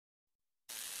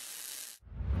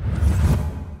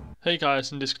Hey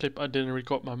guys, in this clip I didn't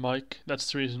record my mic,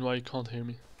 that's the reason why you can't hear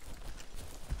me.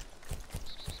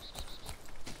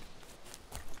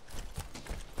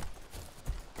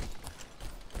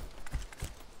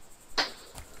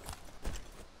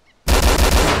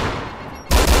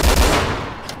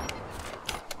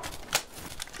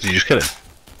 Did you just kill him?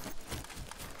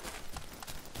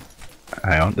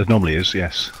 Hang on, there normally is,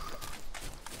 yes.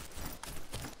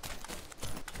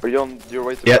 Are you on your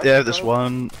way to Yeah, back yeah, there's now?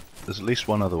 one. There's at least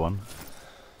one other one.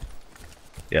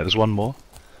 Yeah, there's one more.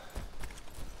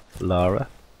 Lara.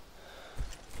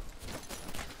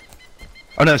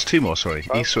 Oh no, there's two more, sorry.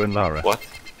 Oh. Issa and Lara. What?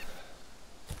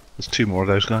 There's two more of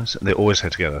those guys, and they always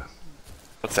head together.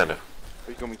 What's that? Are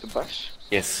you going to bash?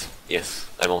 Yes,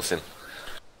 I'm almost in.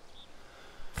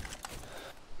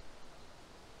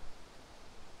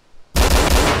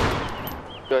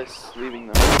 Guys, leaving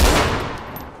now.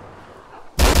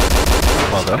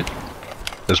 Well done.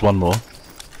 There's one more.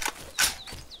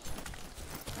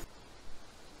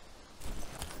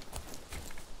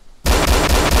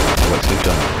 Nicely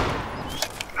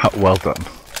done. Well done.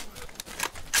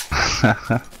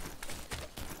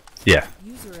 Yeah.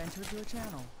 User entered your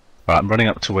channel. Right, I'm running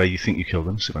up to where you think you killed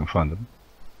them, see if I can find them.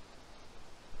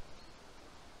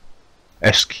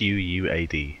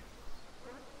 SQUAD.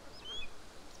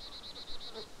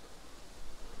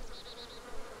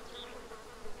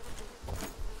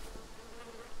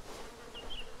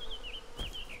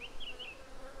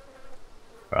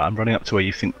 Right, I'm running up to where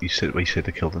you think you said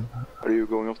to kill them. Are you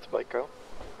going off the bike out?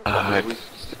 Are we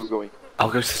still going? I'll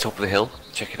go to the top of the hill,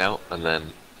 check it out, and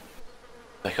then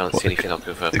if I can't What, see anything, I'll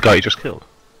go further. The guy you just killed?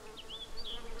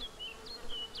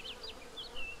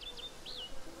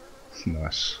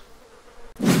 Nice.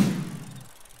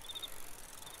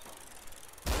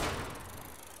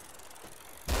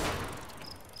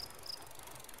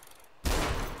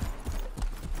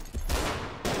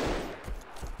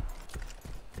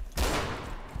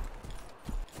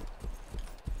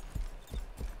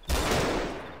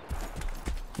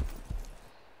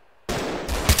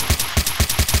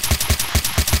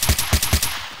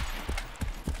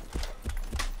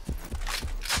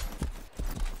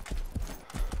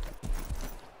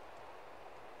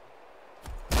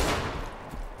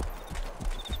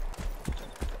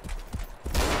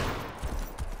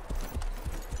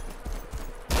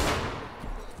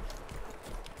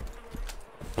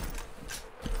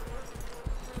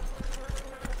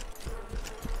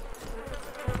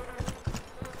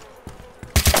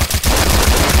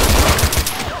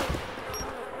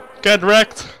 Get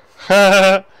wrecked!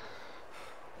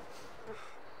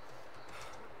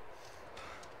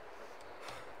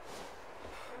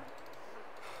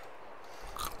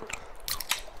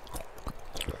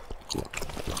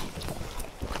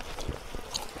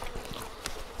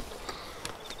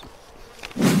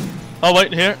 Oh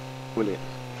wait, here. William.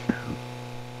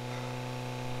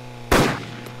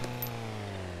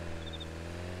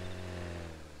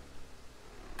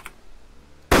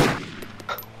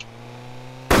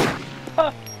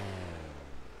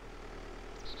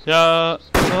 Yeah.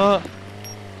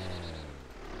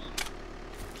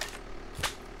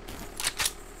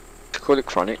 Call it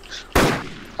Chronics.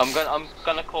 I'm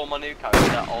gonna call my new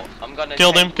character. I'm gonna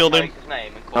Killed change him, killed the him. character's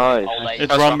name and call him Nice. Old Age.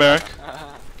 It's Runberg.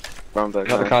 Brownberg.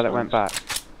 Not the guy that went back.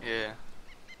 Yeah.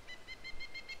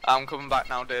 I'm coming back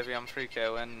now, Davey. I'm 3k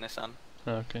away in Nissan.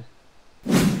 Okay.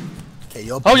 Okay,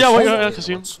 you're Oh yeah, wait, before I can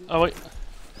see him. Oh wait. Is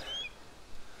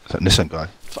that Nissan guy?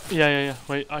 Yeah.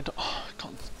 Wait, I don't. Oh, I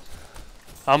can't.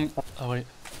 Oh wait.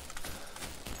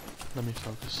 Let me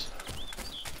focus.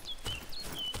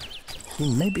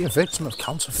 He may be a victim of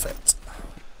counterfeit.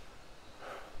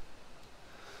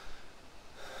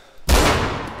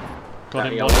 Got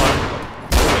him one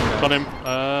time. Got him.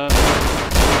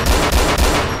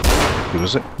 Who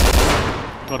was it?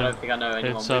 Got him. think I know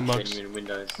It's Mugs. in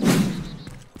Windows.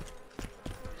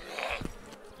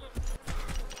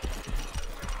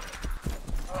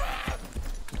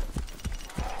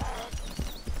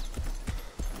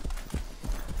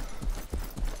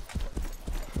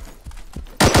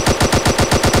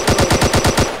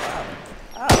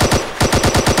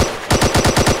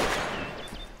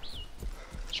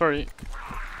 Sorry.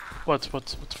 What the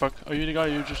fuck? Are you the guy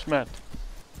you just met?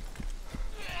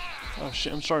 Oh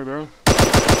shit, I'm sorry, bro.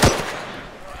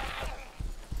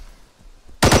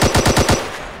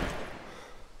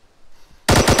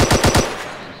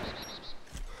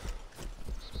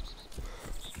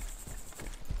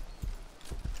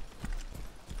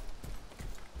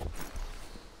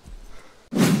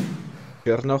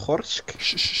 Chernogorsk.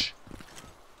 Shh.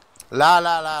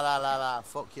 La,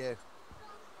 fuck you.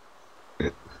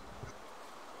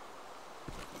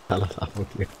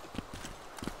 Fuck you.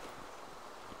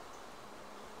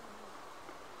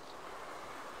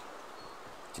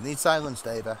 You need silence,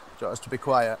 Davey. Do you want us to be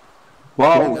quiet?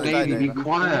 Whoa, Yeah, Davey, be David.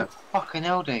 quiet. Fucking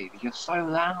hell, Davey, you're so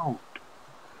loud.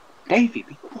 Davey,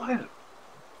 be quiet.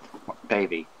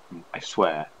 Davey, I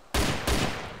swear.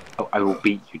 Oh, I will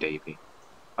beat you, Davey.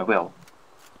 I will.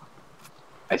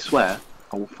 I swear,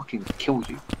 I will fucking kill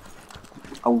you.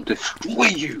 I will destroy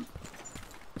you.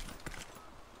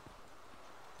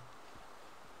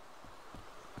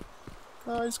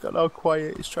 Oh, he's got all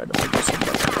quiet. He's trying to make us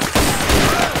somebody.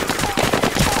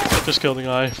 Just killed the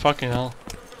guy. Fucking hell.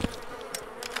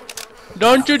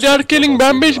 Don't you dare killing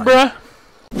Bambies, bruh!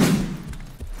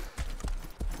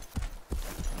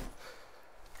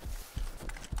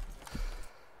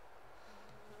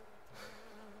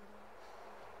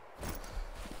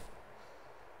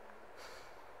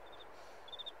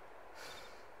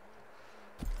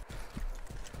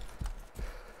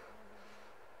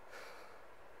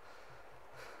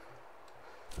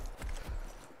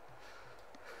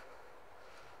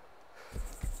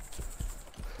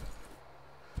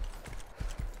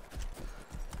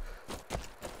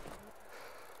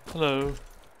 Hello.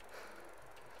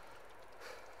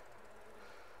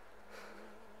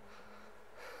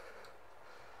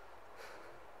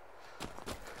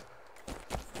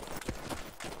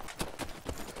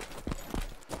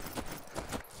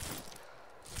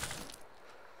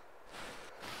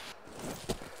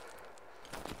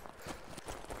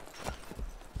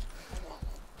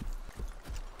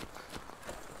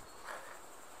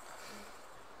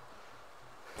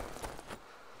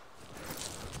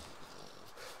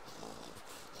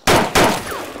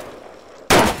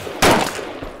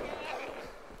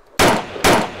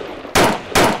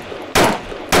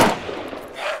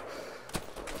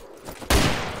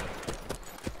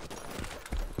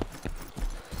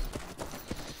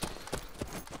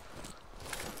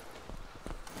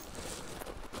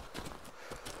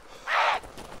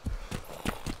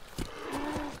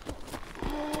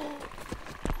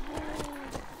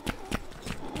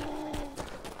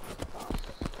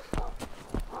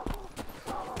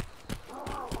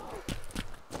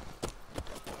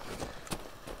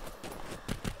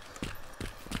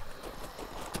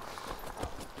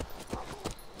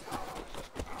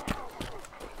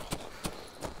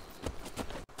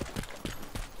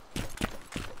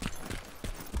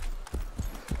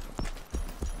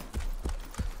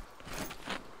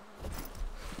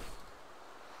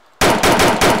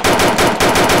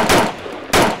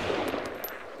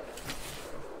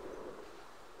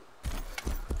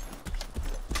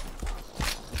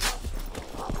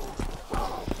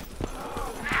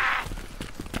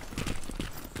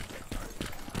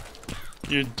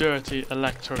 You dirty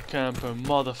electro camper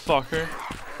motherfucker.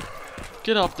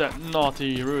 Get up that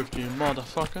naughty roof, you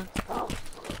motherfucker.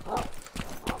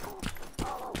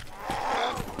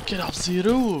 Get off the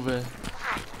roof.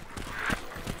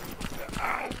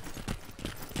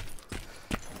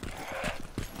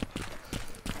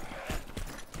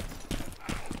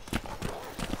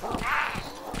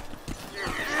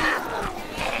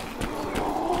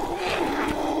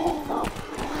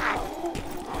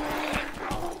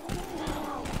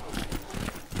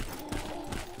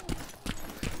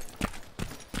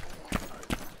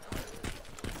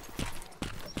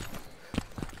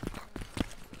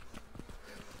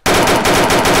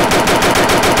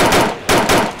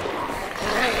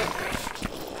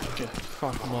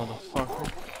 Fuck,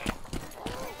 motherfucker.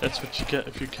 That's what you get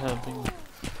if you're camping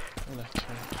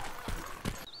electro.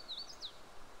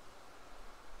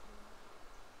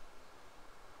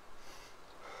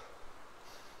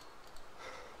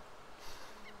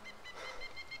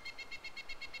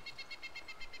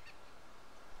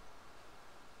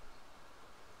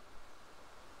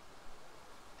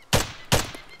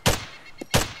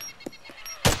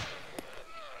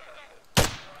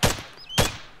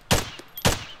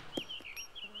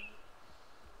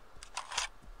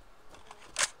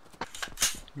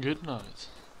 Good night.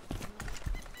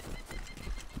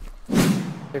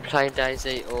 We're playing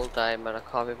Dayz all day, man. I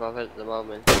can't be bothered at the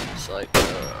moment. It's like,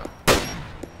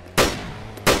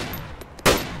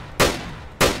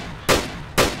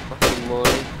 fucking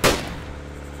morning.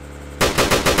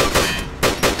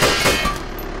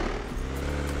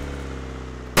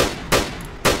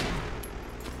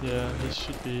 Yeah, he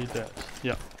should be dead.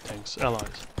 Yeah, thanks,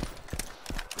 allies.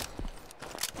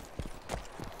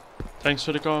 Thanks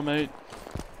for the car, mate.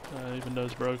 Even though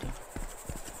it's broken.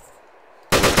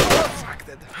 Fuck,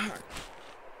 that hurt.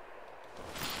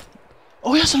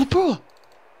 Oh yes, le pro!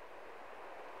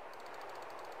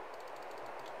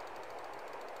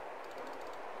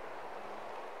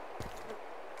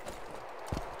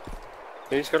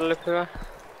 Who's got a Lipua?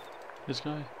 This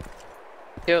guy.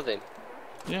 Killed him.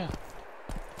 Yeah.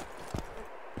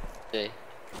 Yeah.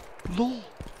 No.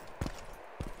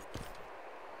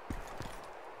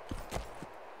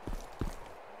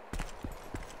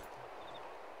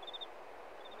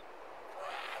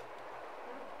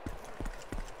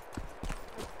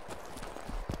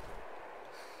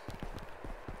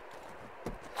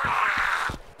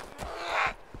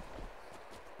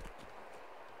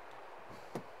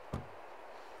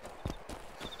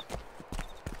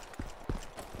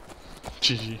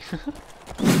 GG.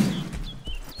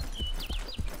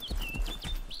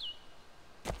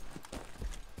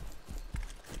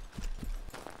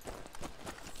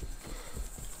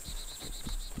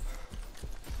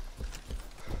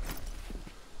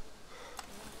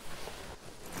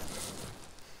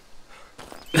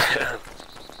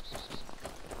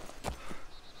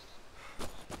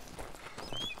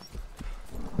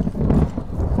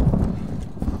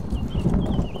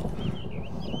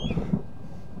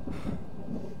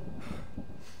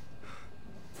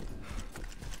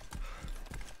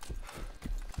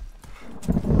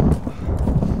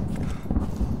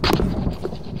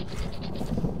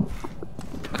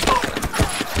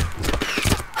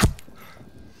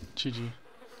 GG.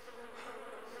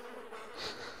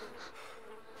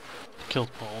 Killed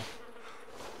Paul.